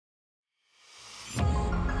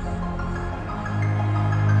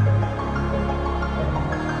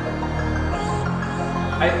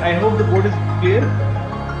I hope the board is clear.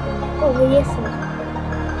 Oh, yes,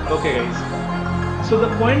 sir. Okay, guys. So the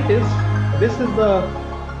point is, this is the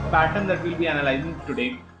pattern that we'll be analyzing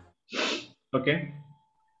today. Okay,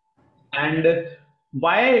 and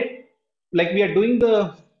why, like we are doing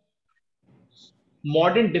the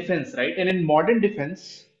modern defense, right? And in modern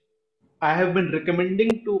defense, I have been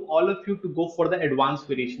recommending to all of you to go for the advanced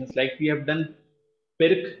variations. Like we have done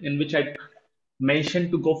Pirk, in which I mentioned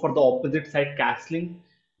to go for the opposite side castling.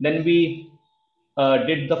 Then we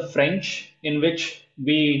did the French, in which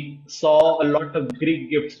we saw a lot of Greek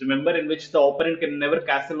gifts. Remember, in which the opponent can never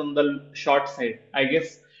castle on the short side. I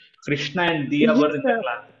guess Krishna and Dia Yes, were in the sir.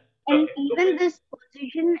 class. And Okay, so even this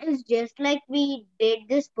position is just like we did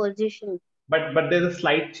this position. but there's a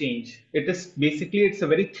slight change. It is basically it's a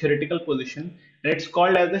very theoretical position, and it's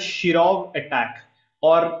called as the Shirov attack,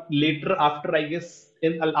 or later after I guess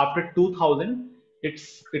in after 2000,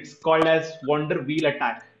 it's called as Wonder Wheel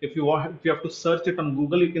attack. If you want, if you have to search it on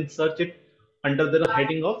Google, you can search it under the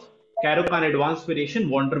heading of Caro-Kann Advanced Variation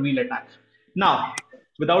Wonder Wheel attack. Now,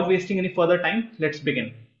 without wasting any further time, let's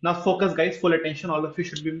begin. Now, focus, guys, full attention. All of you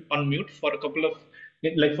should be on mute for a couple of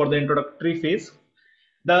like for the introductory phase.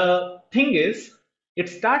 The thing is, it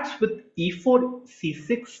starts with e4,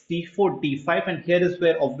 c6, d4, d5, and here is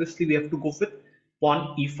where obviously we have to go with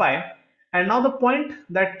pawn e5. And now the point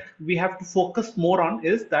that we have to focus more on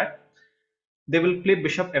is that they will play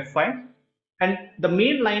bishop f5, and the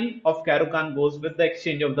main line of Caro-Kann goes with the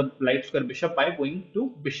exchange of the light square bishop by going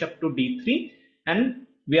to bishop to d3, and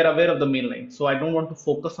we are aware of the main line, so I don't want to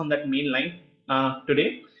focus on that main line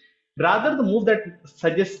today. Rather, the move that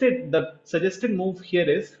suggested move here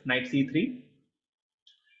is knight c3.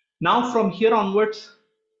 Now from here onwards,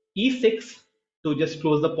 e6 to just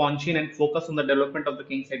close the pawn chain and focus on the development of the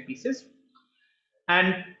king side pieces,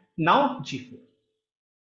 and now g4.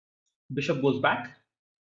 Bishop goes back.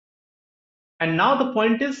 And now the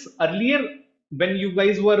point is, earlier when you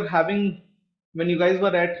guys were having, when you guys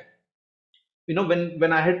were at,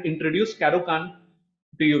 when I had introduced Caro-Kann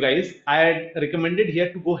to you guys, I had recommended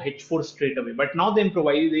here to go h4 straight away. But now the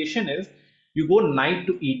improvisation is you go knight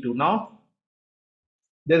to e2. Now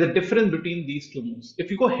there's a difference between these two moves.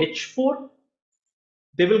 If you go h4,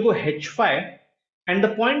 they will go h5, and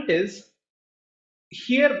the point is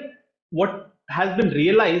here what has been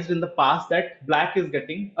realized in the past that black is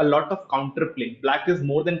getting a lot of counterplay. Black is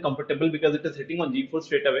more than comfortable because it is hitting on g4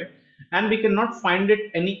 straight away, and we cannot find it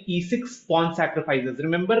any e6 pawn sacrifices.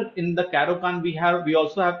 Remember, in the Caro-Kann we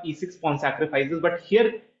also have e6 pawn sacrifices, but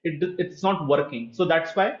here it's not working. So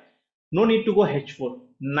that's why no need to go h4.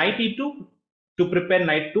 Knight e2 to prepare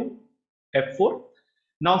knight to f4.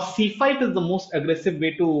 Now c5 is the most aggressive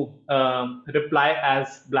way to reply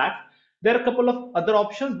as black. There are a couple of other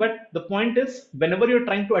options, but the point is whenever you're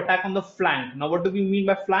trying to attack on the flank, now what do we mean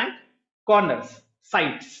by flank? Corners,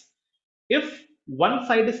 sides. If one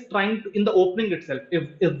side is trying to, in the opening itself,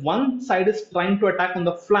 if one side is trying to attack on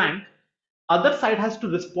the flank, other side has to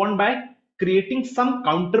respond by creating some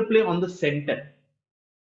counterplay on the center.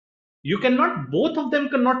 You cannot, both of them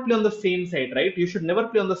cannot play on the same side, right? You should never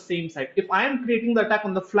play on the same side. If I am creating the attack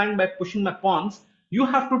on the flank by pushing my pawns, you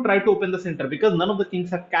have to try to open the center because none of the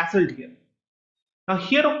kings have castled here. Now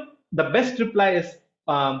here the best reply is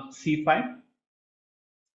c5,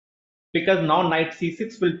 because now knight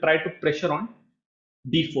c6 will try to pressure on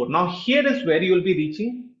d4. Now here is where you will be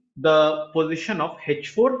reaching the position of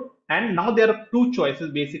h4, and now there are two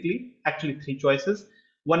choices, basically actually three choices.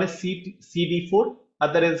 One is cd4,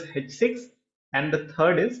 other is h6, and the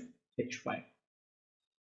third is h5.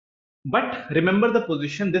 But remember the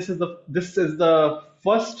position. This is the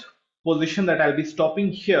first position that I'll be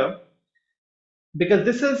stopping here, because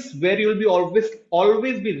this is where you will be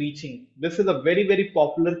always be reaching. This is a very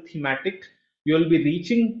popular thematic. You will be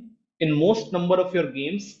reaching in most number of your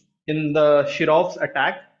games in the Shirov's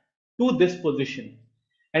attack to this position.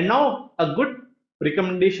 And now a good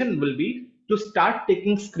recommendation will be to start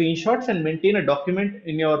taking screenshots and maintain a document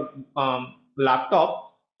in your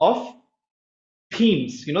laptop of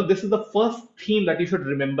themes. This is the first theme that you should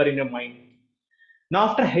remember in your mind. Now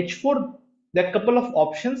after h4, there are a couple of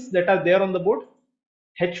options that are there on the board.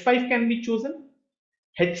 h5 can be chosen,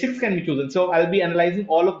 h6 can be chosen. So I'll be analyzing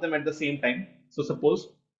all of them at the same time. So suppose.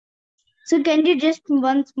 So can you just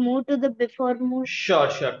once move to the before move? Sure,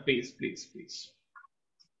 please.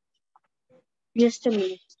 Just a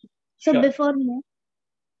minute. So Sure. before move.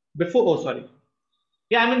 Before, oh, sorry.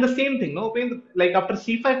 Yeah, I mean the same thing. No, like after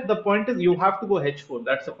c5, the point is you have to go h4.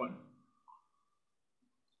 That's the point.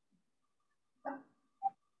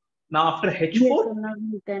 Now after h4, Yes, so now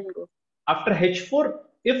you can go. After h4,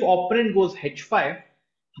 if opponent goes h5,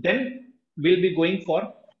 then we'll be going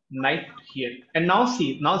for knight here. And now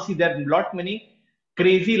see, there are lot many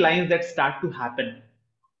crazy lines that start to happen.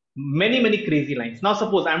 Many crazy lines. Now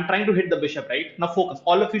suppose I'm trying to hit the bishop, right? Now focus.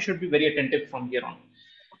 All of you should be very attentive from here on.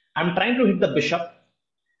 I'm trying to hit the bishop,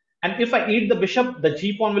 and if I eat the bishop, the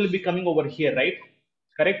g pawn will be coming over here, right?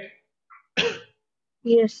 Correct?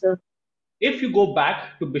 Yes, sir. If you go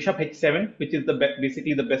back to bishop h7, which is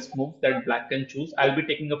basically the best move that black can choose, I'll be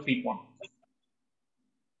taking a free pawn.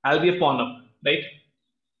 I'll be a pawn up, right?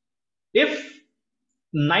 If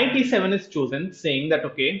knight e7 is chosen, saying that,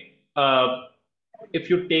 okay, if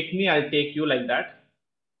you take me, I'll take you, like that.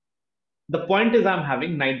 The point is I'm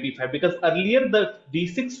having knight b5 because earlier the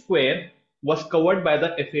d6 square was covered by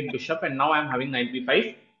the f8 bishop, and now I'm having knight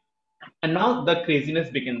b5. And now the craziness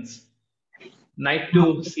begins. Knight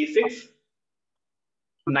to c6,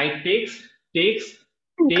 knight takes, takes,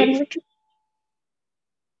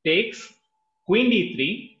 takes, queen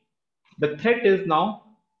d3. The threat is now,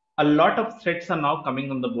 a lot of threats are now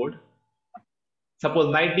coming on the board.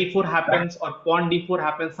 Suppose knight d4 happens or pawn d4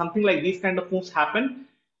 happens, something like these kind of moves happen.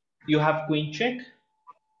 You have queen check,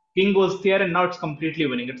 king goes there, and now it's completely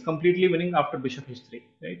winning. It's completely winning after bishop h3,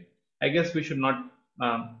 right? I guess we should not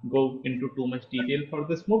go into too much detail for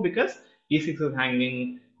this move because e6 is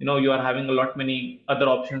hanging. You are having a lot many other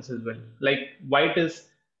options as well. Like white is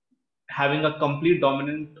having a complete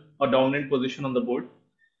dominant position on the board.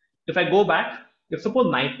 If I go back, if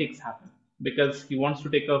suppose knight takes happen because he wants to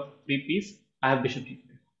take a free piece, I have bishop g5,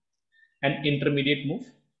 an intermediate move,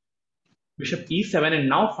 bishop e7, and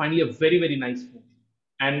now finally a very nice move.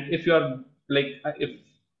 And if you are if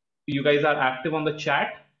you guys are active on the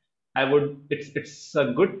chat, it's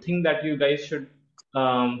a good thing that you guys should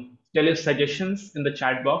tell your suggestions in the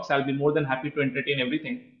chat box. I'll be more than happy to entertain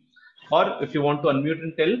everything. Or if you want to unmute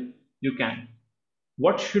and tell, you can.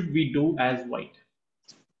 What should we do as white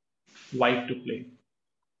to play?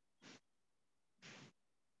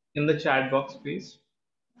 In the chat box, please.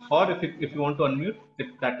 Or if you want to unmute, if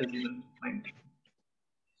that is even fine.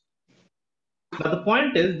 Now the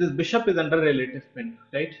point is, this bishop is under relative pin,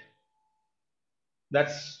 right?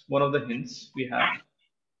 That's one of the hints we have.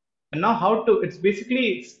 And now it's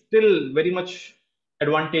basically still very much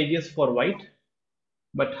advantageous for white,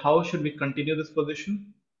 but how should we continue this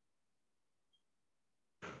position?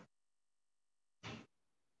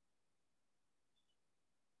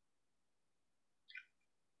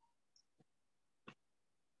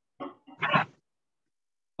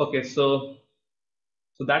 Okay, so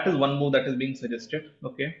that is one move that is being suggested.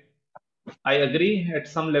 Okay, I agree. At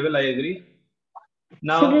some level, I agree.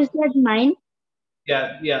 Now, so is that mine?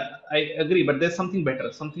 yeah, I agree. But there's something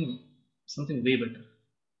better, something way better.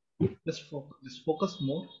 Just focus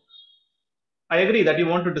more. I agree that you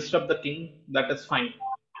want to disrupt the king. That is fine.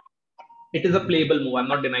 It is a playable move. I'm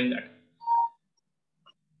not denying that.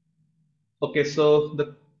 Okay, so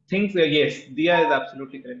the things there, yes, Dia is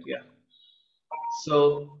absolutely correct. Yeah.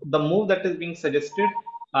 So the move that is being suggested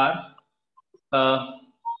are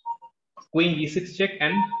queen g6 check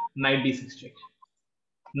and knight d6 check.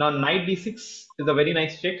 Now knight d6 is a very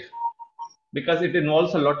nice check because it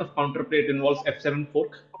involves a lot of counterplay. It involves f7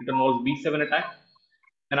 fork. It involves b7 attack.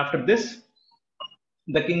 And after this,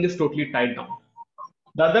 the king is totally tied down.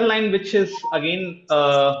 The other line, which is again,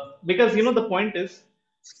 because the point is,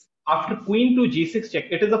 after queen to g6 check,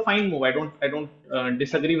 it is a fine move. I don't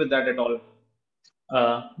disagree with that at all.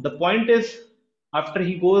 The point is, after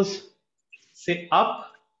he goes, say,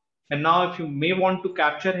 up, and now if you may want to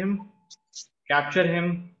capture him.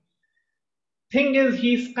 Thing is,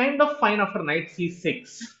 he's kind of fine after knight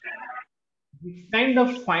c6. He's kind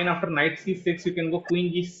of fine after knight c6. You can go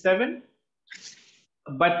queen g7,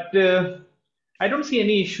 but I don't see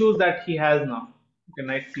any issues that he has now. Okay,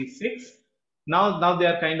 knight c6. Now they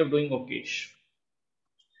are kind of doing okayish.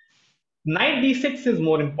 Knight d6 is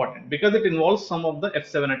more important because it involves some of the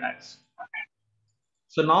f7 attacks.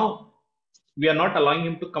 So now we are not allowing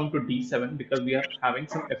him to come to d7 because we are having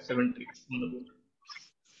some f7 tricks on the board.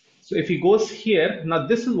 So if he goes here, now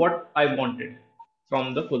this is what I wanted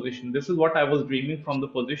from the position. This is what I was dreaming from the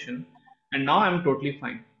position. And now I'm totally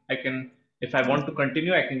fine. I can, if I want to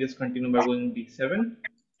continue, I can just continue by going d7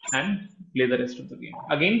 and play the rest of the game.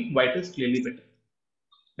 Again, white is clearly better.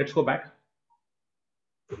 Let's go back.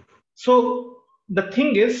 So the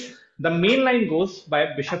thing is, the main line goes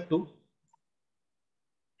by bishop to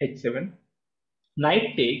h7,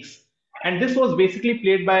 knight takes, and this was basically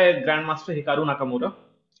played by Grandmaster Hikaru Nakamura,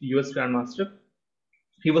 US Grandmaster.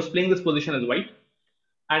 He was playing this position as white,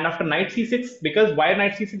 and after knight c6, because why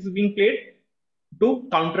knight c6 is being played? To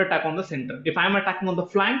counter attack on the center. If I am attacking on the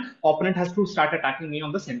flank, opponent has to start attacking me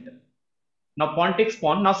on the center. Now pawn takes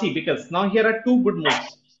pawn. Now see, because now here are two good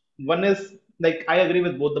moves. One is like I agree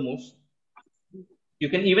with both the moves. You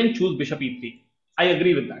can even choose bishop e3. I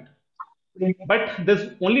agree with that. But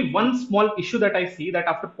there's only one small issue that I see, that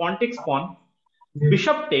after pawn takes pawn,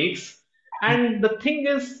 bishop takes, and the thing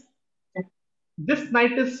is, this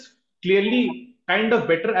knight is clearly kind of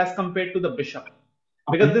better as compared to the bishop,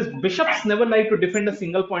 because this bishops never like to defend a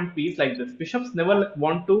single point piece like this. Bishops never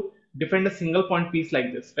want to defend a single point piece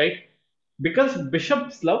like this, right? Because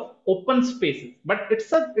bishops love open spaces, but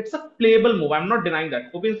it's a playable move. I'm not denying that.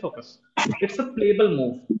 Open focus. It's a playable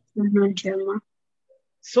move.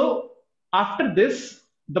 So after this,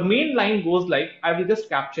 the main line goes like, I will just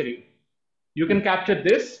capture you. You can capture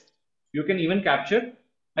this. You can even capture.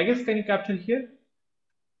 I guess, can you capture here?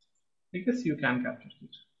 I guess you can capture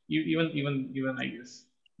here. Even I guess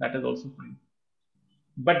that is also fine.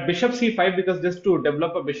 But bishop c5, because just to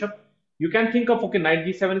develop a bishop, you can think of, okay, knight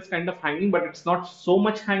g7 is kind of hanging, but it's not so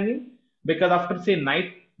much hanging, because after say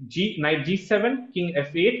knight g7, king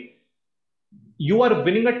f8, you are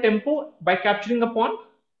winning a tempo by capturing a pawn,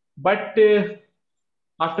 but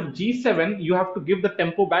after g7 you have to give the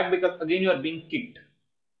tempo back, because again you are being kicked,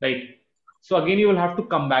 right? So again you will have to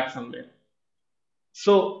come back somewhere.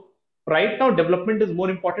 So right now development is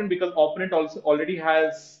more important, because opponent also already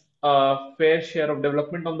has a fair share of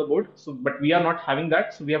development on the board. So but we are not having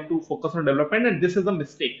that, so we have to focus on development, and this is a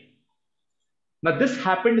mistake. Now this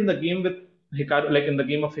happened in the game with Hikaru, like in the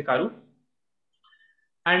game of Hikaru,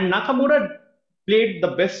 and Nakamura played the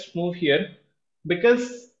best move here,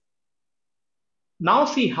 because now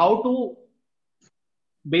see how to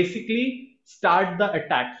basically start the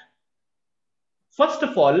attack. First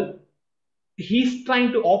of all,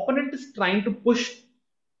 opponent is trying to push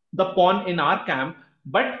the pawn in our camp,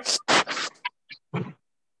 but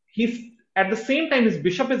he's at the same time his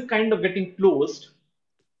bishop is kind of getting closed,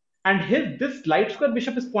 and his this light square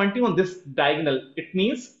bishop is pointing on this diagonal. It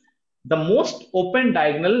means the most open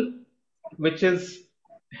diagonal, which is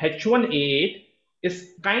h1 a8,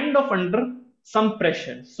 is kind of under some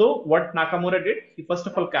pressure. So what Nakamura did, he first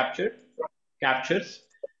of all captures,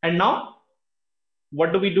 and now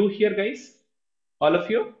what do we do here, guys? All of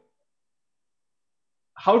you,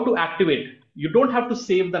 how to activate? You don't have to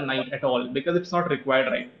save the knight at all, because it's not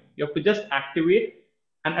required, right? You have to just activate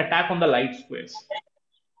and attack on the light squares.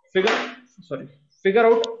 Figure, sorry, figure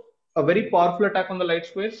out a very powerful attack on the light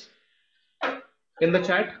squares in the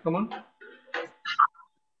chat. Come on.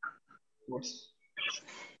 What's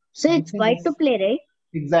So it's something white to is play, right?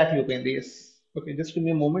 exactly open? Yes. Okay, just give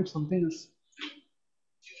me a moment. Something is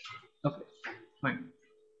okay. Fine.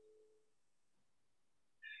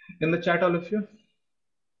 In the chat, all of you.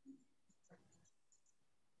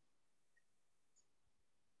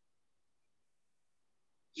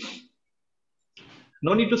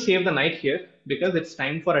 No need to save the knight here, because it's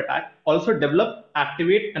time for attack. Also develop,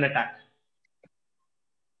 activate, and attack.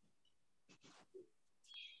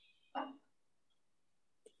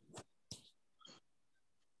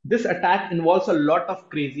 This attack involves a lot of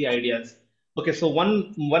crazy ideas. Okay, so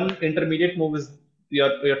one intermediate move is,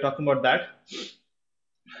 you're talking about that.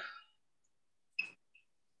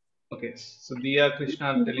 Okay, so Diya, Krishna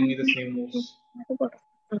are telling me the same moves.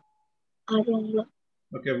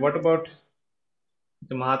 Okay, what about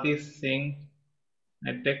the Mahati is saying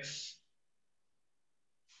at text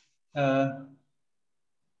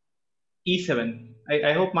e7.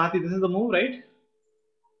 I hope, Mahati, this is the move, right?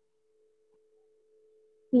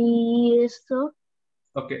 Yes, sir.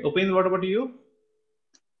 Okay, Upin, what about you?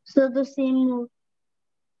 So the same move.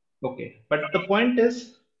 Okay, but the point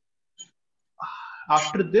is,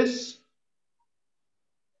 after this,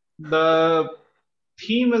 the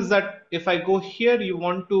theme is that if I go here, you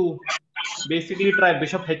want to basically try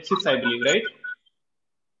bishop h6, I believe, right?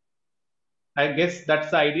 I guess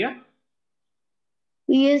that's the idea.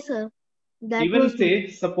 Yes, sir. That Even was me.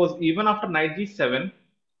 say, suppose even after knight g7,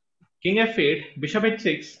 king f8, bishop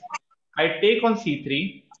h6, I take on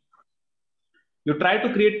c3, you try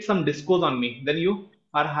to create some discos on me, then you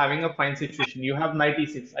are having a fine situation. You have knight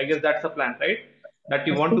e6. I guess that's the plan, right? That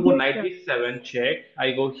you want to go Yes, knight sir. e7, check.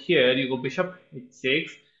 I go here, you go bishop h6.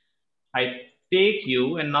 I take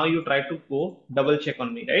you, and now you try to go double check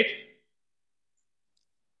on me, right?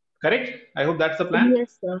 Correct? I hope that's the plan.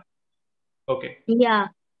 Yes, sir. Okay. Yeah.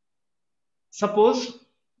 Suppose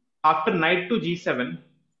after knight to g7,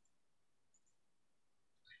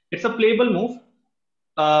 it's a playable move.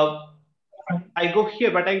 I go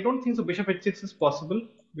here, but I don't think so. Bishop h6 is possible,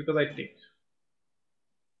 because I take.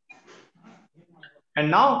 And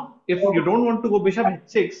now, if you don't want to go bishop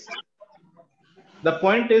h6, the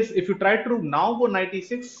point is, if you try to now go knight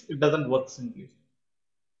e6, it doesn't work simply.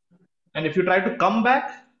 And if you try to come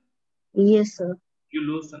back, Yes, sir. You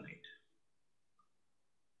lose the knight.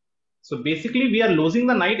 So basically, we are losing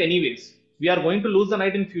the knight anyways. We are going to lose the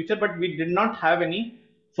knight in future, but we did not have any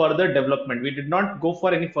further development. We did not go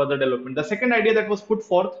for any further development. The second idea that was put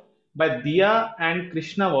forth by Dia and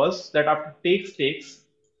Krishna was that after takes,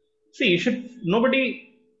 see,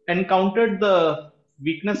 nobody encountered the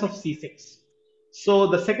weakness of c6. So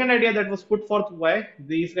the second idea that was put forth by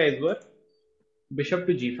these guys were bishop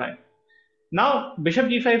to g5. Now, bishop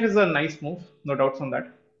g5 is a nice move, no doubts on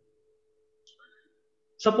that.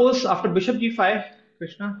 Suppose after bishop g5,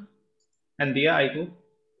 Krishna and Dia, I go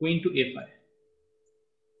queen to a5.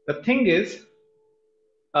 The thing is,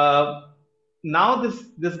 uh, now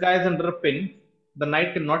this guy is under a pin. The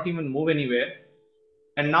knight cannot even move anywhere,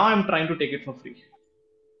 and now I'm trying to take it for free,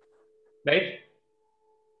 right?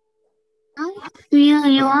 Yeah,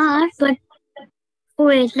 you are, but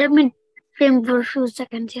wait, let me think for a few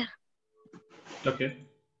seconds here. Okay.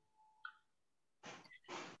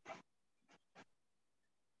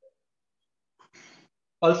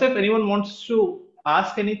 Also, if anyone wants to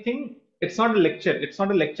ask anything, it's not a lecture. It's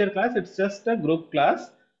not a lecture class. It's just a group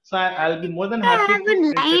class. So I'll be more than happy to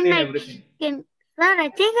entertain everything. Sir, I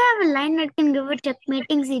think I have a line that can give a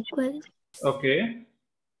checkmating sequence. Okay.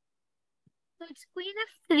 So it's queen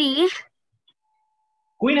f3.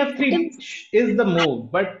 Queen f3 is the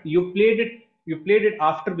move, but you played it. You played it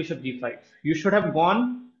after bishop g5. You should have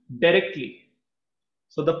gone directly.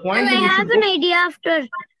 So the point No, is I you have should an go idea after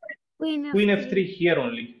queen queen f3. f3 here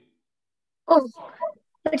only. Oh,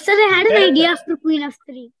 but sir, I had an idea after queen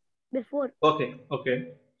f3 before. Okay,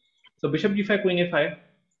 okay. So bishop g5, queen a5,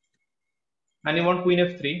 and you want queen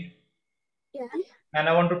f3. Yeah. And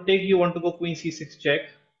I want to take, you want to go queen c6 check.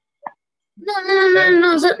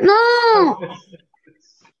 No, sir. No.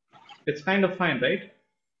 It's kind of fine, right?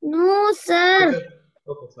 No, sir.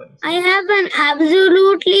 Okay, sorry. I have an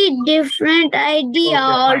absolutely different idea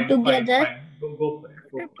altogether. Fine. Go for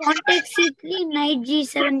it. Pawn takes c3, knight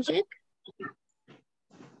g7 check.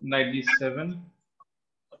 Knight d7.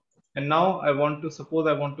 And now I want to, suppose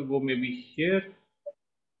I want to go maybe here.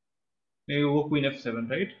 Maybe go queen f7,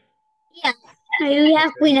 right? Yeah, we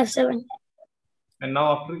have queen f7. And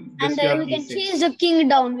now after this, you have we can e6. chase the king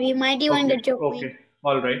down. We might even get your queen. Okay,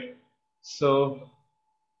 all right. So,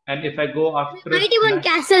 and if I go after, we might even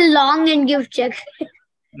castle long and give check.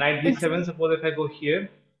 Knight d7. Suppose if I go here.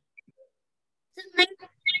 So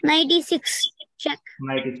knight e6 check.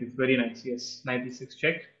 Knight e6, very nice. Yes, knight e6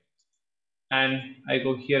 check. And I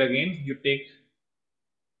go here again. You take.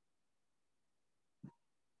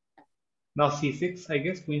 Now c6, I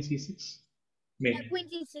guess, queen c6. Yeah, queen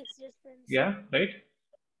c6. Yeah, right?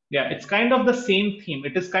 Yeah, it's kind of the same theme.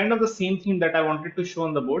 It is kind of the same theme that I wanted to show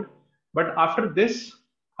on the board. But after this,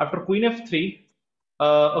 after queen f3,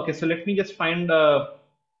 okay, so let me just find a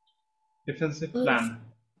defensive plan.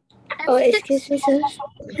 Oh, excuse me, sir.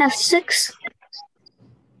 f6.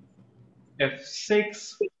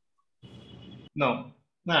 f6. No,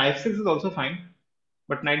 f6 is also fine.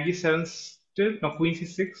 But knight g7 still, no, queen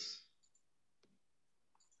c6.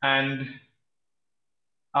 And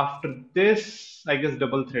after this, I guess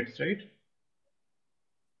double threats, right?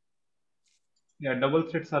 Yeah, double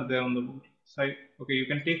threats are there on the board. So okay, you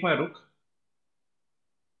can take my rook.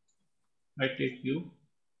 I take you.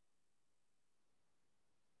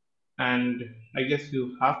 And I guess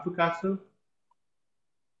you have to castle.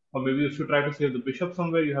 Or maybe you should try to save the bishop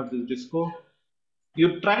somewhere. You have this disco.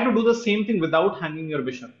 You try to do the same thing without hanging your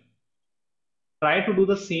bishop. Try to do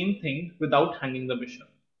the same thing without hanging the bishop.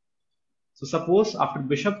 So suppose after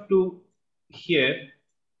bishop to here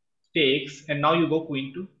takes, and now you go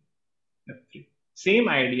queen to f3. Same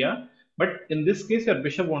idea, but in this case your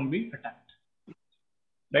bishop won't be attacked.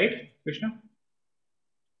 Right, Krishna?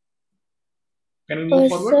 Can we move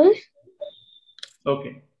forward? Sir?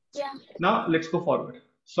 Okay. Yeah. Now let's go forward.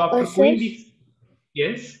 So after queen d,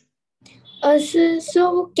 yes.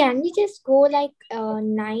 So can we just go like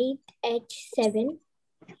knight h7?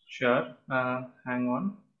 Sure. Hang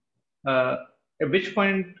on. At which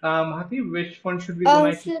point, Mahati? Which point should we go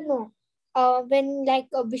knight? No. When like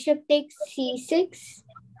a bishop takes c6.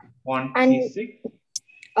 On c6.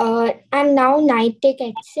 And now knight take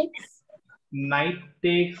h6. Knight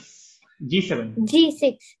takes g7.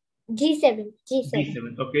 G6. G7.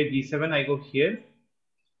 G7. Okay, g7. I go here.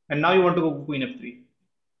 And now you want to go queen f3.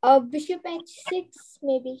 Bishop h6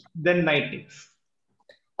 maybe. Then knight takes.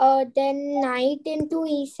 Then knight into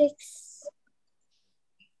e6.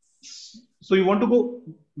 So you want to go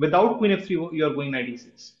without queen f3, you are going knight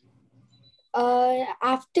e6.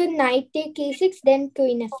 After knight take e6, then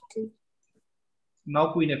queen f3.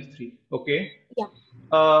 Now queen f3. Okay. Yeah.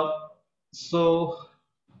 So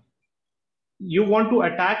you want to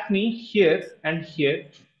attack me here and here,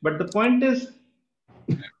 but the point is,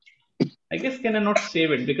 I guess can I not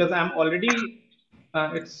save it because I'm already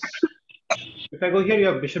it's if I go here you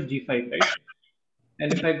have bishop g5, right?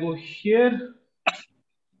 And if I go here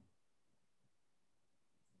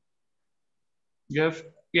you have,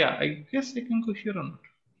 yeah, I guess I can go here or not.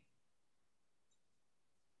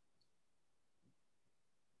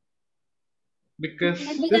 Because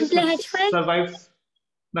We can this play h5. survives.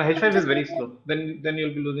 No, h5 is very slow. Then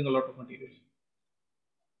you'll be losing a lot of material.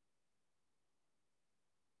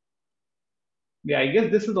 Yeah, I guess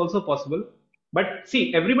this is also possible. But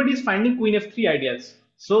see, everybody is finding queen f3 ideas.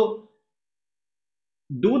 So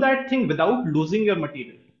do that thing without losing your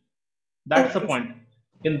material. That's the Okay. point.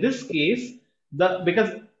 In this case, the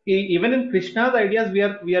because even in Krishna's ideas, we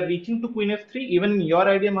are reaching to queen f3. Even in your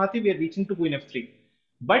idea, Mahati, we are reaching to queen f3.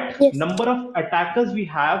 But Yes. number of attackers we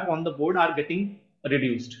have on the board are getting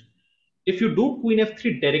reduced. If you do queen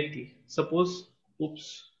f3 directly, suppose,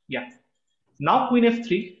 oops, yeah. Now queen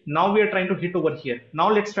f3. Now we are trying to hit over here. Now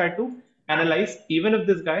let's try to analyze. Even if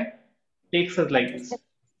this guy takes us like this.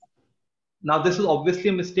 Now this is obviously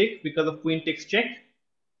a mistake because of queen takes check.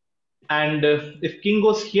 And if king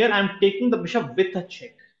goes here, I'm taking the bishop with a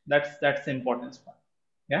check. That's the importance part.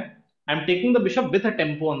 Yeah, I'm taking the bishop with a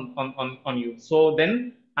tempo on you. So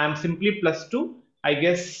then I'm simply +2. I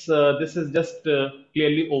guess this is just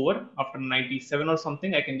clearly over after 97 or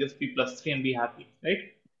something. I can just be +3 and be happy,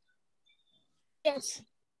 right? Yes.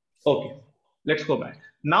 Okay, let's go back.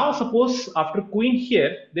 Now, suppose after queen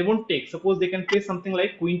here, they won't take. Suppose they can play something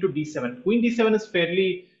like queen to d7. Queen d7 is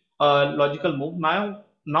fairly logical move.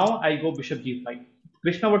 Now I go bishop g5.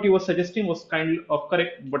 Krishna, what you were suggesting was kind of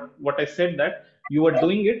correct, but what I said that you were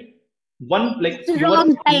doing it one like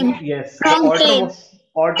Wrong time. yes, the Wrong time.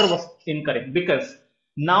 order was incorrect because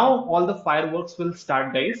now all the fireworks will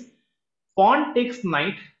start, guys. Pawn takes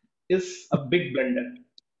knight is a big blunder,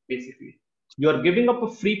 basically. You are giving up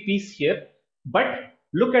a free piece here, but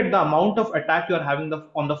look at the amount of attack you are having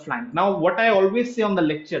on the flank. Now, what I always say on the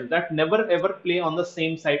lecture that never ever play on the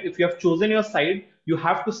same side. If you have chosen your side, you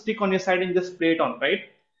have to stick on your side and just play it on, right?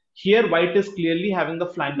 Here, white is clearly having the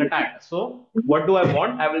flank attack. So, what do I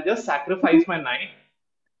want? I will just sacrifice my knight.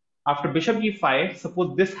 After bishop e5,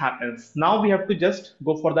 suppose this happens. Now we have to just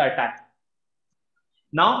go for the attack.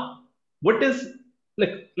 Now, what is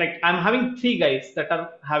like I'm having three guys that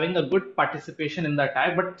are having a good participation in the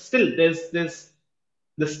attack, but still there's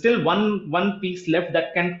still one piece left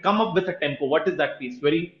that can come up with a tempo. What is that piece?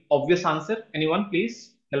 Very obvious answer. Anyone,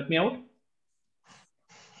 please help me out.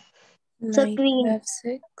 So Knight queen.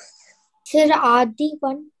 f6. Sir,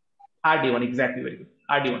 RD1. RD1, exactly, very good.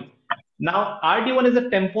 RD1. Now RD1 is a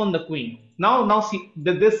tempo on the queen. Now see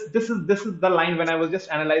this is the line when I was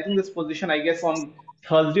just analyzing this position, I guess on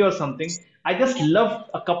Thursday or something. I just loved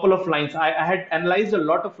a couple of lines. I had analyzed a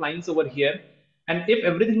lot of lines over here, and if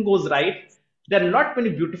everything goes right, there are not many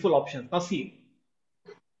beautiful options. Now see,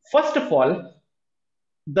 first of all,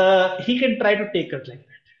 the he can try to take us like that.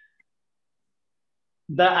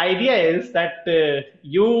 The idea is that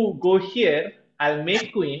you go here, I'll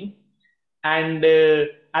make queen, and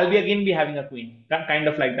I'll be again be having a queen, kind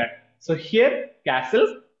of like that. So here,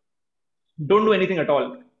 castle, don't do anything at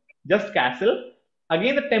all, just castle.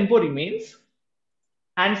 Again, the tempo remains,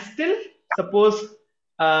 and still, suppose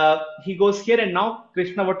he goes here, and now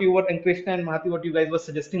Krishna, what you were, and Krishna and Mahati, what you guys were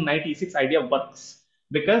suggesting, knight e6 idea works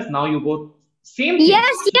because now you go same thing.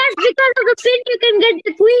 Yes, because of the pin you can get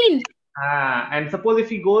the queen. And suppose if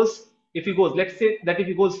he goes, let's say that if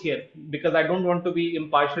he goes here, because I don't want to be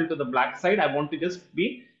impartial to the black side, I want to just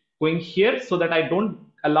be going here so that I don't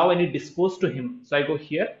allow any dispose to him. So I go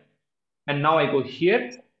here, and now I go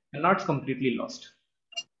here, and now it's completely lost.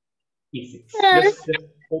 E6. Just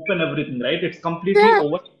open everything, right? It's completely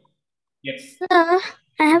over. Yes. Sir,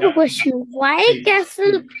 I have a Yeah. question. Why Please.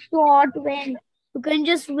 castle short when you can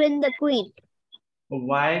just win the queen?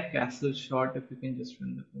 Why castle short if you can just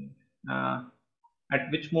win the queen?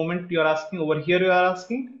 At which moment you are asking? Over here you are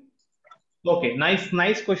asking? Okay,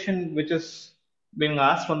 nice question which is being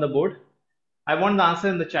asked on the board. I want the answer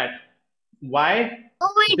in the chat. Why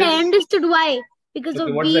Oh wait, I this? understood why. Because Okay,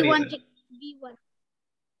 of what's the B1 reason? B1.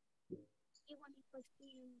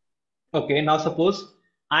 Okay, now suppose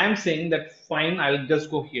I am saying that fine, I'll just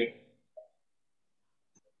go here.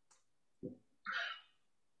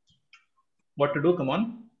 What to do? Come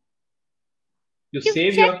on. You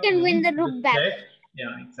save check your and win queen, the rook just back. check.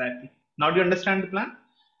 Yeah, exactly. Now do you understand the plan?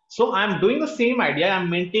 So I'm doing the same idea. I'm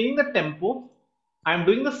maintaining the tempo. I'm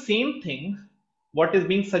doing the same thing. What is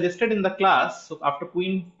being suggested in the class. So after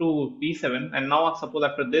queen to b7, and now suppose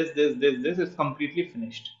after this is completely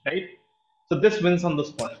finished, right? So this wins on the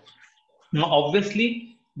spot. Now,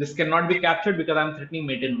 obviously, this cannot be captured because I'm threatening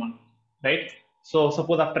mate in one, right? So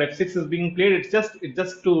suppose after f6 is being played, it's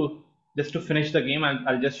just to finish the game.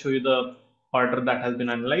 I'll just show you the order that has been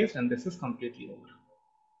analyzed, and this is completely over.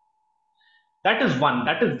 That is one.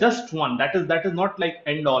 That is just one. That is not like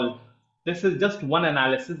end all. This is just one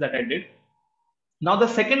analysis that I did. Now the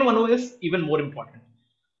second one is even more important.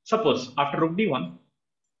 Suppose after rook d1,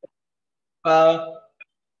 uh,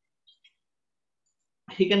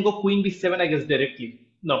 he can go queen b7, I guess directly.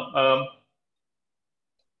 No.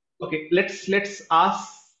 Okay. Let's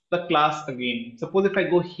ask the class again. Suppose if I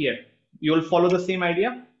go here, you will follow the same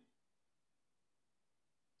idea.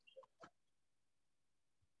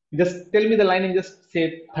 Just tell me the line in just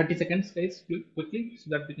say 30 seconds, guys, quickly, so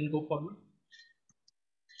that we can go forward.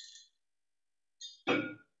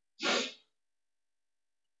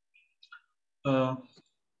 Uh,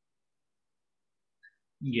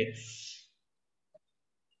 yes.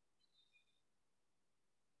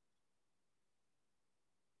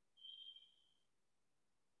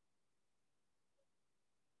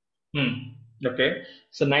 Okay.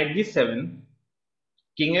 So knight g7,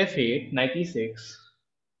 king f8, knight e6,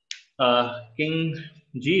 king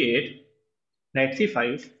g8, knight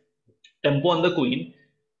c5, tempo on the queen,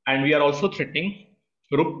 and we are also threatening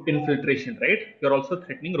rook infiltration, right? We are also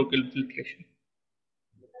threatening rook infiltration.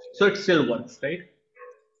 So it still works, right?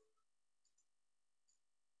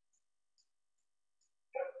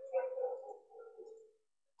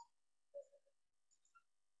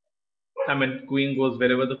 I mean, queen goes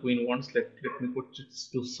wherever the queen wants. Let me put it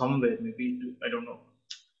to somewhere, maybe to, I don't know,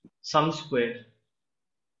 some square.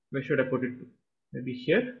 Where should I put it to? Maybe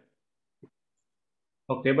here.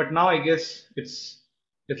 Okay, but now I guess it's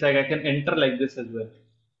like I can enter like this as well.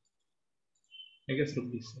 I guess rook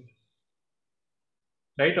d7,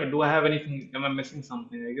 right? Or do I have anything? Am I missing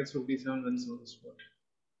something? I guess rook d7 wins on the spot.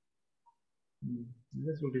 I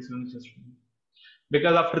guess rook d7 is just fine.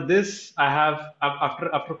 Because after this, I have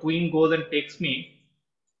after queen goes and takes me,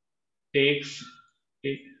 takes,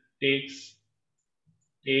 take, takes,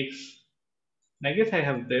 takes. I guess I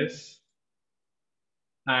have this,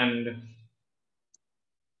 and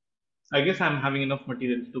I guess I'm having enough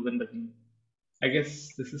material to win the game. I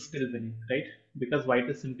guess this is still winning, right? Because white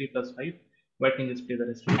is simply +5. White can just play the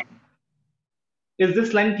rest of it. Is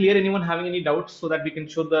this line clear? Anyone having any doubts so that we can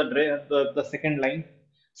show the second line?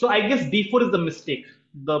 So I guess d4 is the mistake.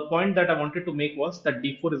 The point that I wanted to make was that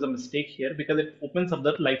d4 is a mistake here because it opens up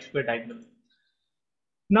the light square diagonal.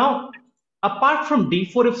 Now, apart from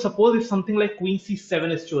d4, if something like queen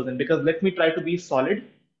c7 is chosen, because let me try to be solid.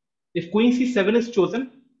 If queen c7 is chosen,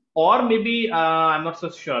 or maybe I'm not so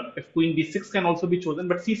sure if queen b6 can also be chosen,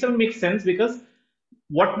 but c7 makes sense because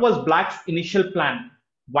what was black's initial plan?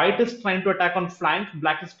 White is trying to attack on flank,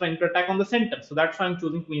 black is trying to attack on the center. So that's why I'm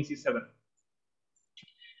choosing queen c7.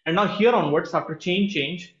 And now here onwards, after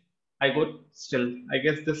change, I go still. I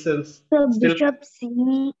guess this is So still bishop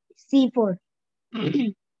c4.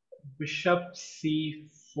 bishop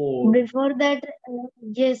c4. Before that,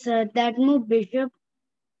 yes, that move bishop.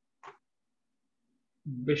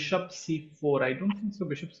 Bishop c4. I don't think so.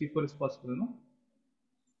 Bishop c4 is possible, no?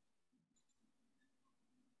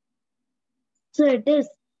 So it is.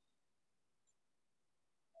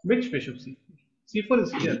 Which bishop c4? c4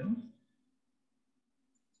 is here, no?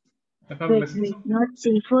 If I'm Wait, missing something. not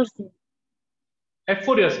c4.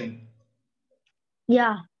 f4 you're saying?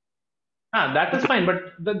 Yeah. That is fine,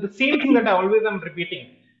 but the same thing that I always am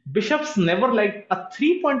repeating. Bishops never like a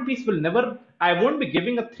 3-point piece will never. I won't be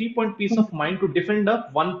giving a 3-point piece of mine to defend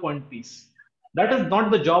a 1-point piece. That is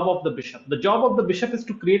not the job of the bishop. The job of the bishop is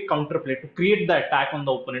to create counterplay, to create the attack on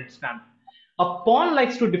the opponent's camp. A pawn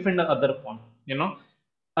likes to defend another pawn. You know,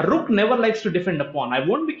 a rook never likes to defend a pawn. I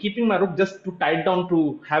won't be keeping my rook just to tie it down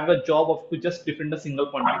to have a job of to just defend a single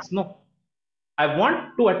pawn piece. No, I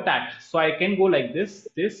want to attack, so I can go like this,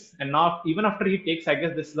 and now even after he takes, I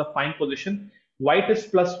guess this is a fine position. White is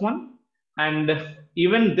 +1, and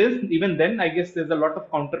even then, I guess there's a lot of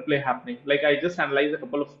counterplay happening. Like I just analyzed a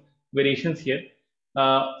couple of variations here.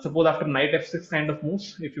 Suppose after knight f6 kind of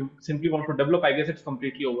moves, if you simply want to develop, I guess it's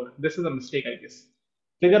completely over. This is a mistake, I guess.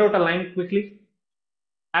 Figure out a line quickly.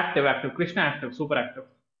 Active. Krishna active, super active.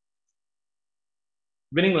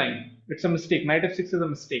 Winning line. It's a mistake. Knight f6 is a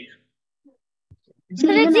mistake. So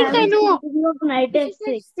I think I know. Knight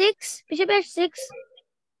f6. Bishop f6.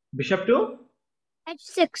 Bishop to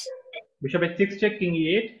h6. Bishop h6 check, king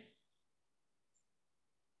e8.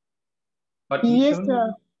 Or Yes, e7.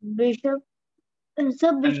 sir. Bishop.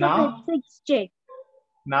 So bishop now- h6 check.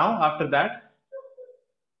 Now after that,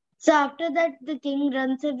 So after that, the king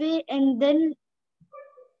runs away, and then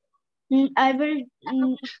I will.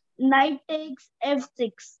 Knight takes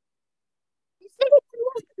f6.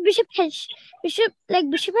 Bishop H. Bishop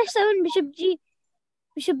Bishop H7, Bishop G7,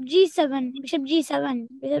 Bishop G7,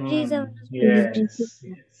 Bishop G7. Yes,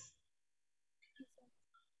 yes.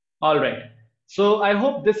 All right. So I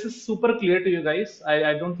hope this is super clear to you guys.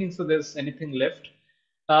 I don't think so there's anything left.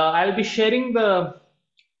 I'll be sharing the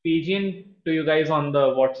PGN to you guys on the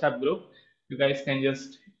WhatsApp group. You guys can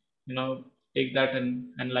just, take that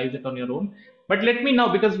and analyze it on your own. But let me know,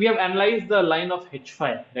 because we have analyzed the line of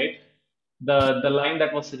H5, right? The line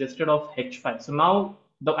that was suggested of H5. So now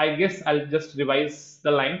I guess I'll just revise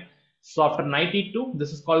the line. So after knight e2,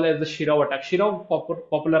 this is called as the Shirov attack. Shirov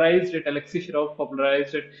popularized it. Alexei Shirov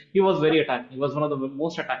popularized it. He was very attacking. He was one of the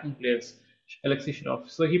most attacking players, Alexei Shirov.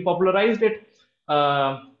 So he popularized it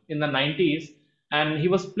in the 90s, and he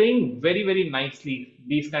was playing very, very nicely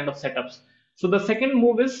these kind of setups. So the second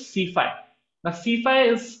move is c5. Now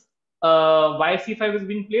c5 is why c5 is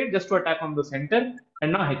being played, just to attack on the center,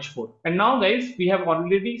 and now h4. And now, guys, we have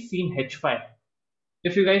already seen h5.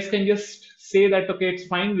 If you guys can just say that, okay, it's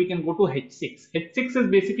fine, we can go to h6. H6 is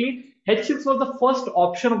basically, h6 was the first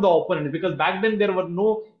option of the opponent, because back then there were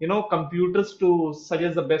no, computers to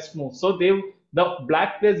suggest the best move. So the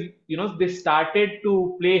black players, they started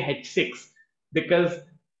to play h6 because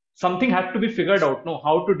something had to be figured out, no,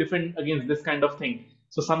 how to defend against this kind of thing.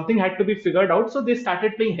 So something had to be figured out. So they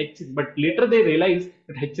started playing h6, but later they realized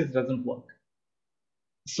that h6 doesn't work.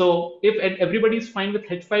 So if everybody is fine with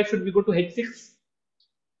h5, should we go to h6?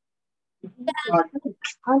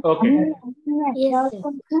 Okay. Yes, sir.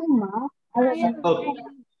 Okay.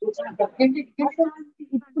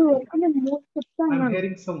 I'm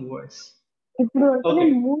hearing some voice.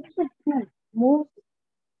 Okay.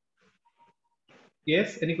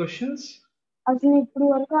 Yes, any questions?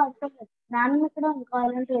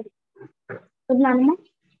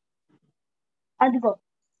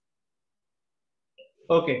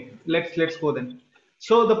 Okay, let's go then.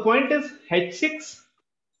 So the point is, h6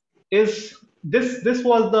 is this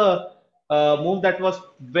was the move that was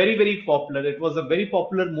very, very popular. It was a very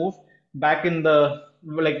popular move back in the,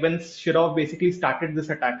 like, when Shirov basically started this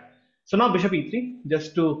attack. So now bishop e3,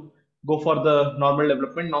 just to go for the normal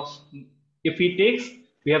development. Now if he takes,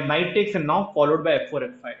 we have knight takes, and now followed by f4,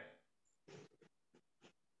 f5.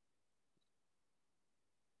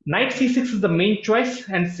 Knight c6 is the main choice,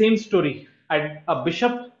 and same story. A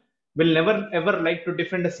bishop will never ever like to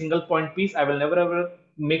defend a single point piece. I will never ever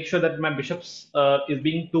make sure that my bishop's is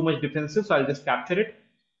being too much defensive, so I'll just capture it.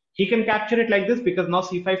 He can capture it like this, because now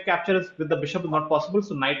c5 capture with the bishop is not possible.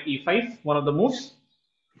 So knight e5, one of the moves,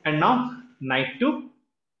 and now knight to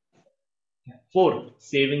 4,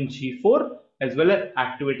 saving g4 as well as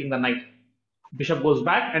activating the knight. Bishop goes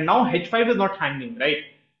back, and now h5 is not hanging, right?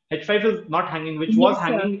 h5 is not hanging, which was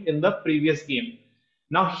hanging in the previous game.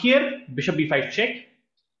 Now here, bishop b5 check,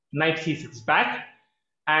 knight c6 back,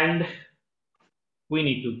 and we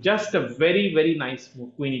need to, just a very, very nice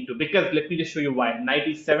move, we need to, because let me just show you why. Knight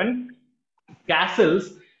e7,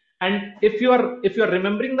 castles, and if you are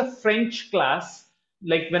remembering the French class,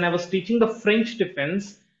 like when I was teaching the French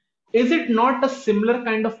defense, is it not a similar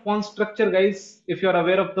kind of pawn structure, guys? If you're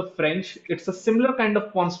aware of the French, it's a similar kind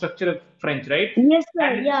of pawn structure of French, right? Yes, sir.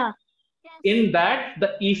 And Yeah. in that,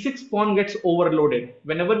 the e6 pawn gets overloaded.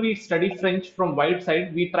 Whenever we study French from white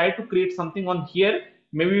side, we try to create something on here.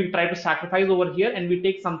 Maybe we try to sacrifice over here, and we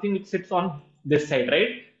take something which sits on this side,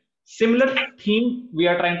 right? Similar theme we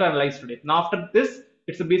are trying to analyze today. Now after this,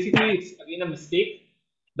 it's again a mistake.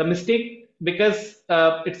 The mistake, because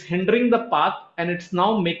it's hindering the path, and it's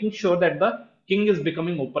now making sure that the king is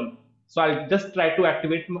becoming open. So I'll just try to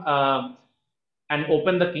activate and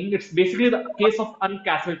open the king. It's basically the case of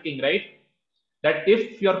uncastled king, right? That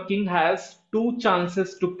if your king has two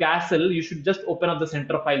chances to castle, you should just open up the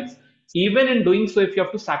center files. Even in doing so, if you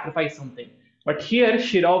have to sacrifice something. But here,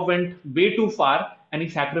 Shirov went way too far, and he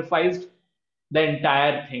sacrificed the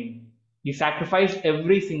entire thing. He sacrificed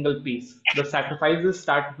every single piece. The sacrifices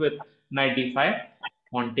start with knight d5,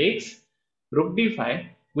 pawn takes, rook d5,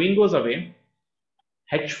 queen goes away,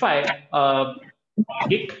 h5,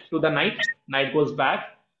 kick to the knight goes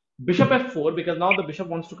back, bishop f4, because now the bishop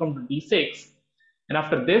wants to come to d6, and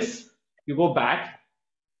after this, you go back,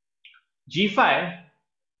 g5,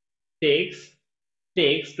 takes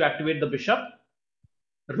to activate the bishop,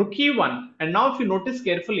 rook e1, and now if you notice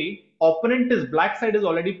carefully, opponent is black side is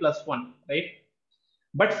already +1, right?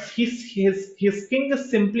 But his king is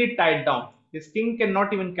simply tied down. His king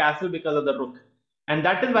cannot even castle because of the rook. And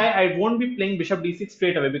that is why I won't be playing bishop d6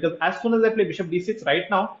 straight away, because as soon as I play bishop d6 right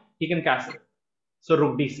now, he can castle. So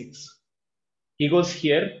rook d6. He goes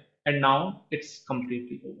here, and now it's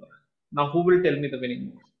completely over. Now, who will tell me the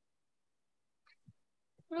winning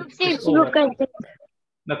move? It's rook, I think.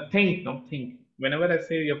 Now, think. Whenever I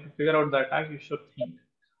say you have to figure out the attack, you should think.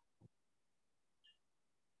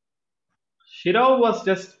 Shirov was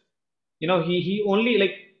just, he only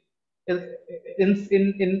like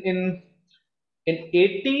in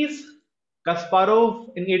 80s,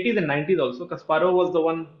 Kasparov in 80s and 90s also, Kasparov was the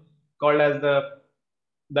one called as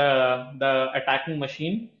the attacking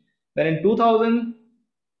machine. Then in 2000,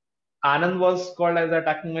 Anand was called as the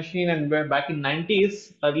attacking machine, and back in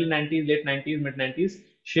 90s, early 90s, late 90s, mid 90s,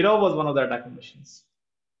 Shirov was one of the attacking machines.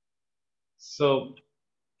 So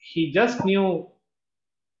he just knew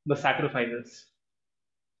the sacrifices.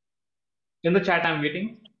 In the chat, I'm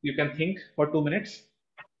waiting. You can think for 2 minutes.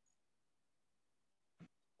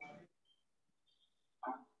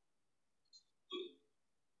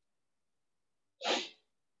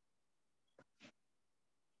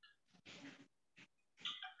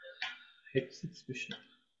 H6 bishop.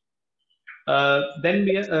 Then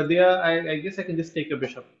I guess I can just take a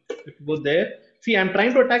bishop. If you go there, see, I'm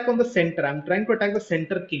trying to attack on the center. I'm trying to attack the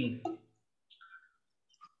center king.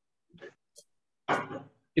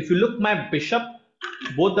 If you look my bishop,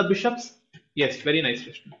 both the bishops, yes, very nice,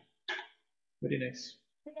 Krishna. Very nice.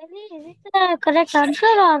 Is it the correct answer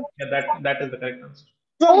or? Yeah, that is the correct answer.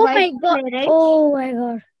 So Oh white my to god! play, right? Oh my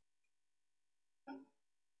god!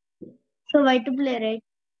 So white to play, right?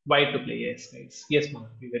 White to play, yes, guys. Yes, ma'am.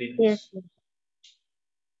 Very nice. Yes.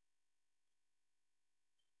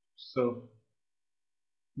 So,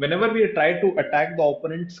 whenever we try to attack the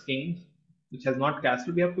opponent's king, which has not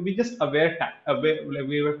castled, we have to be just aware.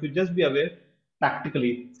 We have to just be aware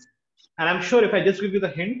tactically. And I'm sure if I just give you the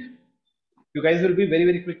hint, you guys will be very,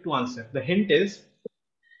 very quick to answer. The hint is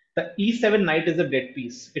the E7 knight is a dead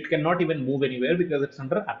piece. It cannot even move anywhere because it's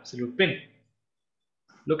under absolute pin.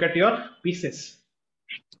 Look at your pieces.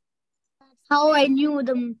 That's how I knew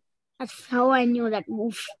them. That's how I knew that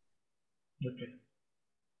move. Okay.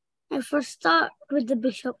 I first start with the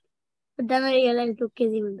bishop, but then I realized rook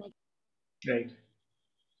is even better. Right.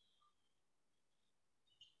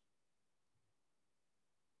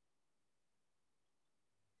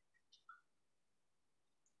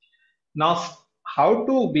 Now, how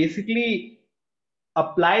to basically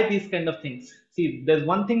apply these kind of things? See, there's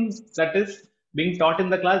one thing that is being taught in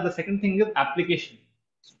the class. The second thing is application.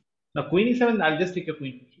 Now, queen e7, I'll just take a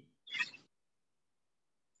queen.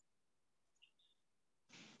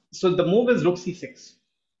 So the move is rook c6.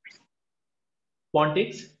 Pawn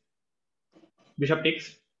takes. Bishop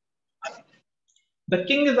takes. The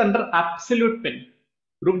king is under absolute pin.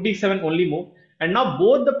 Rook d7 only move. And now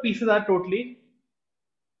both the pieces are totally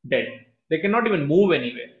dead. They cannot even move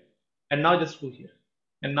anywhere. And now just go here.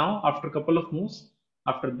 And now after a couple of moves,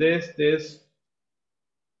 after this,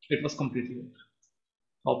 it was completely over.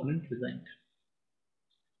 Opponent resigned.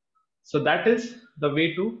 So that is the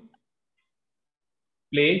way to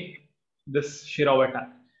play this Shirov attack.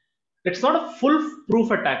 It's not a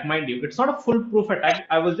foolproof attack, mind you. It's not a foolproof attack.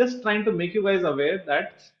 I was just trying to make you guys aware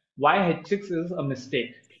that why h6 is a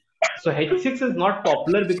mistake. So h6 is not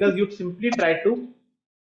popular because you simply try to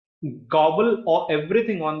gobble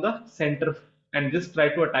everything on the center and just try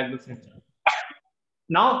to attack the center.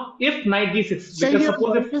 Now, if knight g6, So because your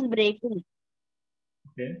suppose voice if is breaking.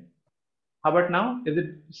 okay, how about now? Is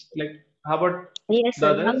it like how about Yes, the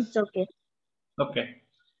sir. Now others? it's okay. Okay.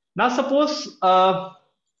 Now suppose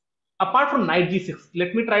apart from knight g6,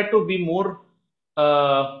 let me try to be more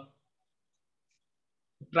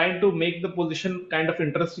trying to make the position kind of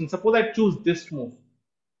interesting. Suppose I choose this move,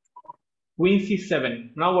 queen c7.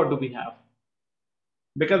 Now what do we have?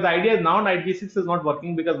 Because the idea is now knight g6 is not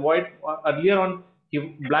working because white earlier on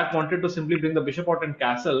black wanted to simply bring the bishop out and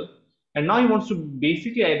castle, and now he wants to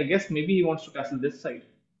basically, I guess maybe he wants to castle this side.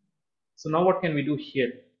 So now what can we do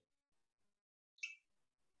here?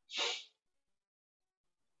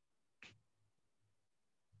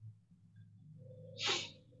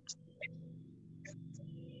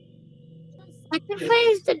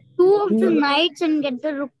 Sacrifice the two of the knights and get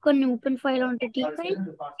the rook on open file onto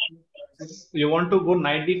d5. You want to go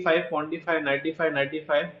knight d5, pawn d5, knight d5, knight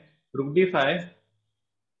d5, rook d5,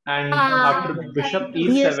 and after bishop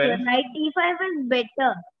Yes, sir. e7. Knight d5 is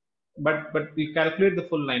better. But you calculate the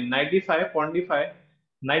full line: knight d5, pawn d5,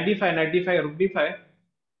 knight d5, knight d5, rook d5,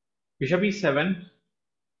 bishop e7,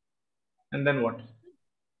 and then what?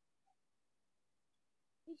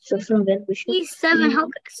 So from where bishop? e7.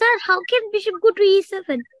 How can bishop go to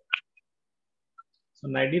e7? So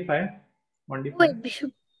knight d5, pawn d5, Wait,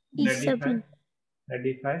 bishop knight d5, e7. knight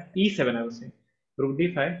d5, e7 I was saying, rook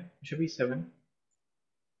d5, bishop e7.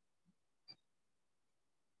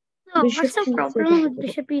 No, Oh, Bishop what's the C7. problem with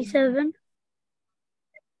bishop e7?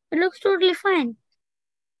 It looks totally fine.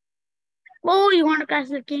 Oh, you want to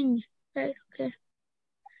castle the king. Right, okay.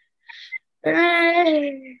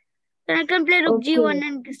 Then I can play rook Okay. g1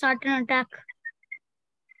 and start an attack.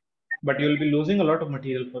 But you'll be losing a lot of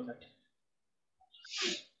material for that.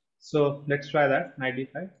 So let's try that. Knight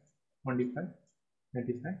d5, 1d5, knight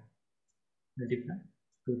d5, knight d5,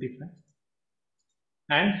 2d5,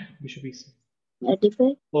 and bishop e6. Knight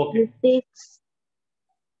d5. Okay. Rook takes.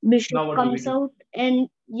 Bishop Now what do we comes do? out and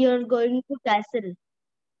you're going to castle.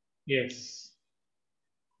 Yes.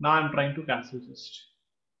 Now I'm trying to castle just.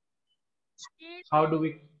 How do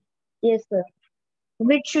we? Yes, sir.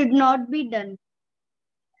 Which should not be done.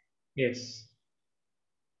 Yes.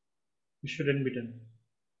 It shouldn't be done.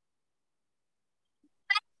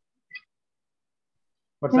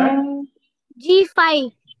 What's that?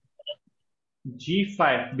 g5.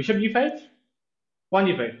 G5. Bishop g5? Pawn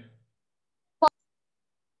g5.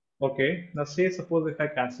 Okay. Now say suppose if I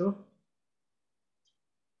castle.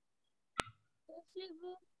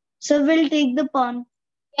 So we'll take the pawn.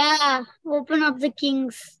 Yeah, open up the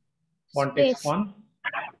king's Pawn takes space. pawn.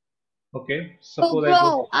 Okay. Oh, Suppose I bro,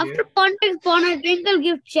 go after here. pawn takes pawn, I think I'll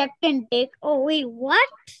give check and take. Oh, wait, what?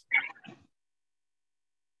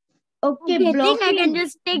 Okay, Okay, I think I blocking. can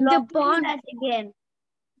just take the Blocking pawn. that again.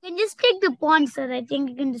 You can just take the pawn, sir. I think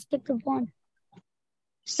you can just take the pawn.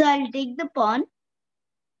 So I'll take the pawn.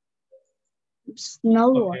 Now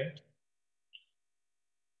what? Okay.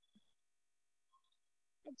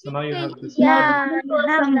 So now you have this. Yeah, Now you have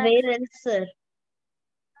that. somewhere else, sir.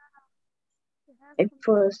 At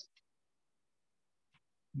first.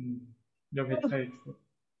 You have h5.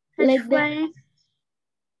 Like that. H5.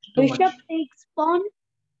 Too Bishop much. takes pawn.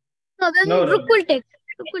 No, then No, rook no. will take.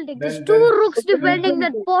 Rook will take. There's Then- two then- rooks defending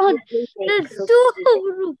that pawn. There's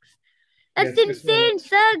two rooks. That's Yes, this insane, was-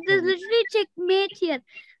 sir. There's literally checkmate here.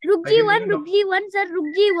 Rook I can g1, even rook g1, sir. Rook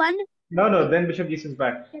g1. No, then bishop g6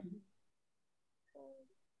 back.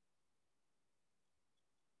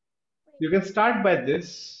 You can start by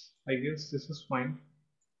this. I guess this is fine.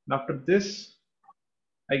 And after this,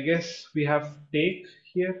 I guess we have take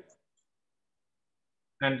here.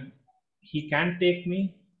 And he can take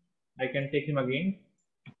me. I can take him again.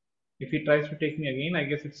 If he tries to take me again, I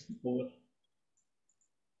guess it's over.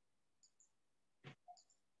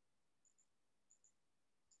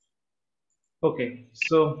 Okay,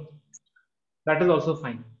 so that is also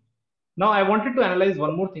fine. Now I wanted to analyze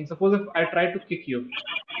one more thing. Suppose if I try to kick you.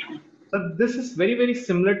 So this is very, very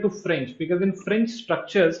similar to French, because in French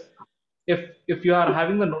structures, if you are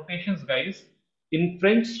having the notations, guys, in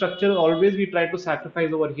French structure always we try to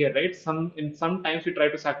sacrifice over here, right? Sometimes we try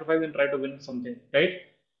to sacrifice and try to win something, right?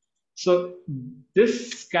 So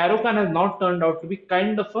this Caro-Kann has now turned out to be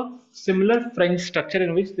kind of a similar French structure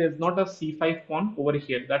in which there's not a c5 pawn over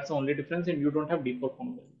here. That's the only difference, and you don't have d4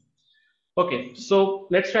 pawn. Okay, so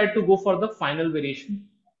let's try to go for the final variation,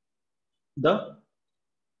 the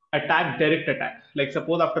attack, direct attack. Like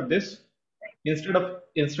suppose after this, instead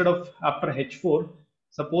of after h4,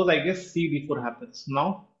 suppose I guess c d4 happens.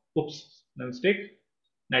 Now, oops, no mistake.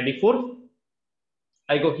 Knight d4.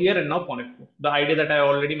 I go here and now pawn f4. The idea that I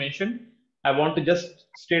already mentioned. I want to just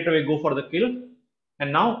straight away go for the kill.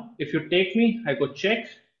 And now, if you take me, I go check.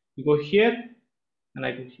 You go here, and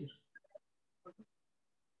I go here.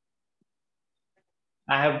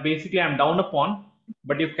 I'm down a pawn,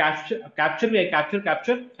 but you capture me, I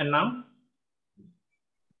capture, and now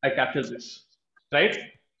I capture this, right?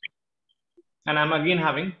 And I'm again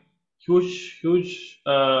having huge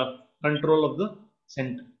control of the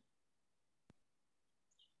center.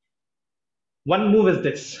 One move is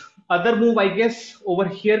this. Other move, I guess, over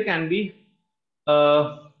here can be,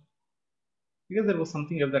 because there was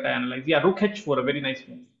something else that I analyzed. Yeah, rook h4, a very nice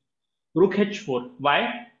move. Rook h4.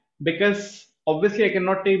 Why? Because obviously I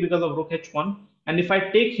cannot take because of rook h1. And if I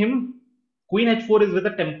take him, queen h4 is with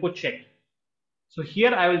a tempo check. So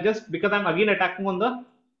here I will just, because I'm again attacking on the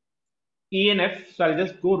E and F, so I'll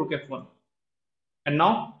just go rook f1. And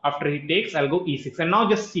now after he takes, I'll go e6. And now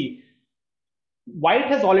just see, white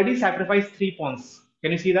has already sacrificed 3 pawns.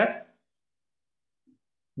 Can you see that?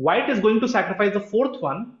 White is going to sacrifice the 4th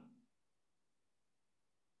one.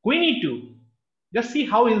 Queen e2. Just see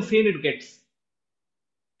how insane it gets.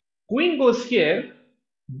 Queen goes here.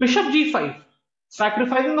 Bishop g5.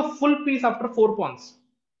 Sacrificing a full piece after 4 pawns.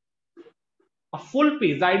 A full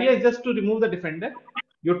piece. The idea is just to remove the defender.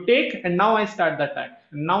 You take, and now I start the attack.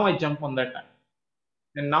 And now I jump on the attack.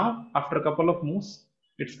 And now, after a couple of moves,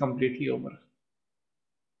 it's completely over.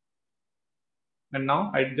 And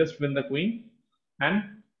now I just win the queen, and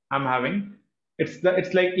I'm having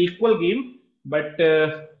it's like equal game, but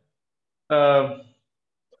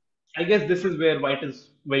I guess this is where white is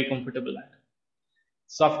very comfortable at.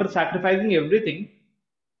 So after sacrificing everything,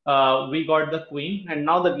 we got the queen, and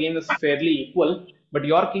now the game is fairly equal, but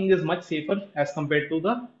your king is much safer as compared to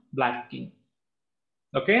the black king.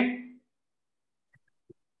 Okay?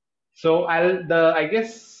 So I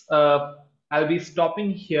guess I'll be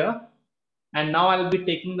stopping here, and now I'll be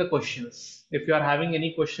taking the questions. If you are having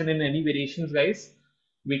any question in any variations, guys,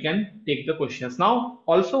 we can take the questions. Now,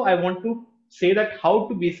 also I want to say that how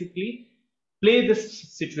to basically play this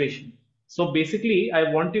situation. So basically,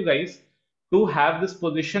 I want you guys to have this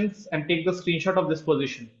positions and take the screenshot of this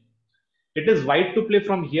position. It is white to play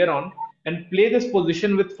from here on and play this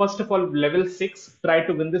position with first of all level 6, try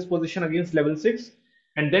to win this position against level 6,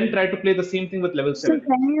 and then try to play the same thing with level So 7.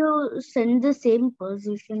 can you send the same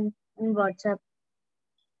position in WhatsApp?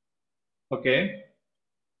 Okay.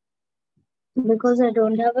 Because I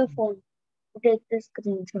don't have a phone to take the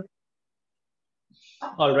screenshot.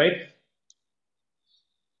 All right.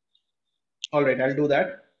 All right, I'll do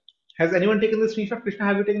that. Has anyone taken the screenshot? Krishna,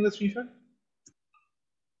 have you taken the screenshot?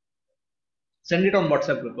 Send it on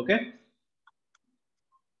WhatsApp group, okay?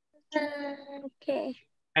 Okay.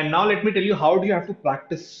 And now let me tell you how do you have to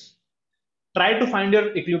practice. Try to find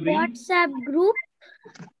your equilibrium. WhatsApp group.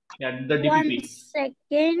 Yeah, the 1 DPP.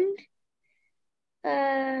 second.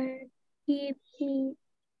 DPP.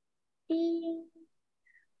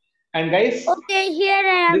 And guys, Okay, here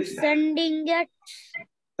I am this, sending it.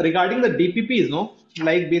 regarding the DPPs, no,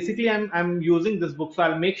 like basically I'm using this book, so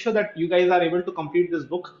I'll make sure that you guys are able to complete this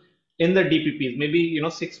book in the DPPs. Maybe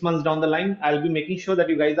 6 months down the line, I'll be making sure that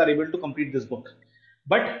you guys are able to complete this book,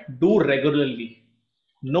 but do regularly.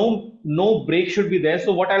 No break should be there.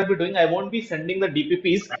 So what I'll be doing, I won't be sending the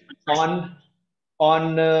DPPs on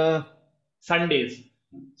Sundays.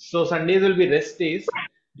 So Sundays will be rest days.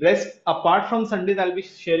 Rest apart from Sundays, I'll be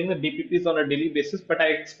sharing the DPPs on a daily basis. But I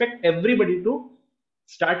expect everybody to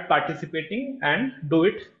start participating and do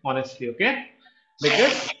it honestly, okay?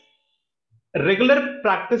 Because regular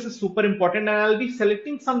practice is super important, and I'll be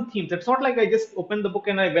selecting some themes. It's not like I just open the book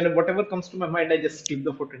and when whatever comes to my mind, I just skip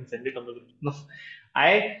the foot and send it on the group. No,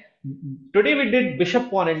 today we did bishop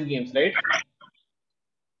pawn end games, right?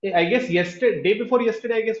 I guess day before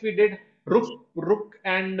yesterday, I guess we did rook,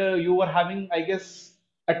 and you were having, I guess,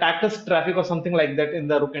 attackers traffic or something like that in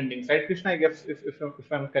the rook endings, right, Krishna? I guess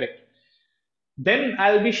if I'm correct. Then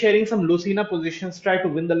I'll be sharing some Lucina positions, try to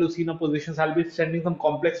win the Lucina positions. I'll be sending some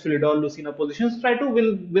complex Philidor Lucina positions, try to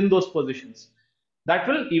win those positions. That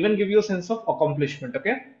will even give you a sense of accomplishment,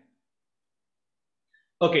 okay?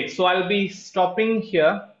 Okay, so I'll be stopping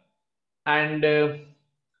here. And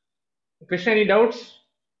Krishna, any doubts?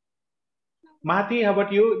 Mahati, how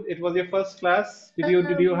about you? It was your first class. Did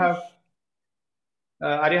you have?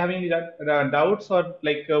 Are you having any doubts, or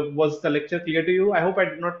like was the lecture clear to you? I hope I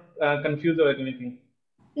did not confuse or anything.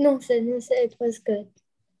 No, sir, it was good.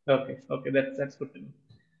 Okay, that's good to know.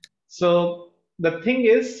 So the thing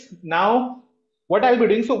is now what I'll be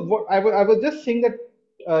doing. So what I was just saying that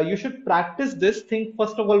you should practice this thing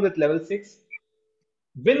first of all with level 6.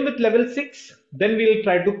 Win with level 6, then we'll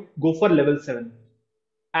try to go for level 7.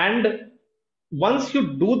 And once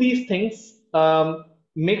you do these things,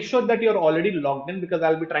 make sure that you're already logged in, because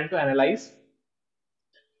I'll be trying to analyze.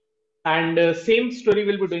 And same story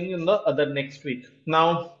we'll be doing in the other next week.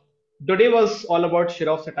 Now, today was all about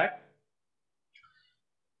Shirov's attack.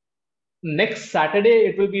 Next Saturday,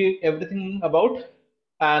 it will be everything about.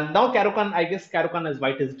 And now Caro-Kann, I guess Caro-Kann as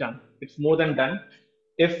white is done. It's more than done.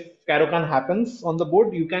 If Caro-Kann happens on the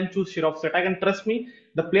board, you can choose Shirov's attack. And trust me,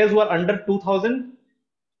 the players who are under 2000,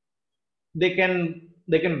 they can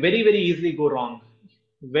very easily go wrong.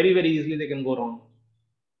 Very easily they can go wrong.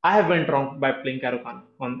 I have went wrong by playing Caro-Kann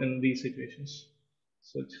in these situations.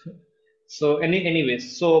 So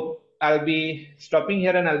anyways, so I'll be stopping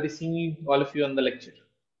here, and I'll be seeing all of you on the lecture.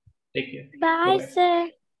 Take care. Bye, Bye-bye. sir.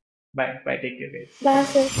 Bye. Take care, guys. Bye,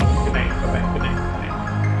 sir. Good night. Bye-bye. Good night.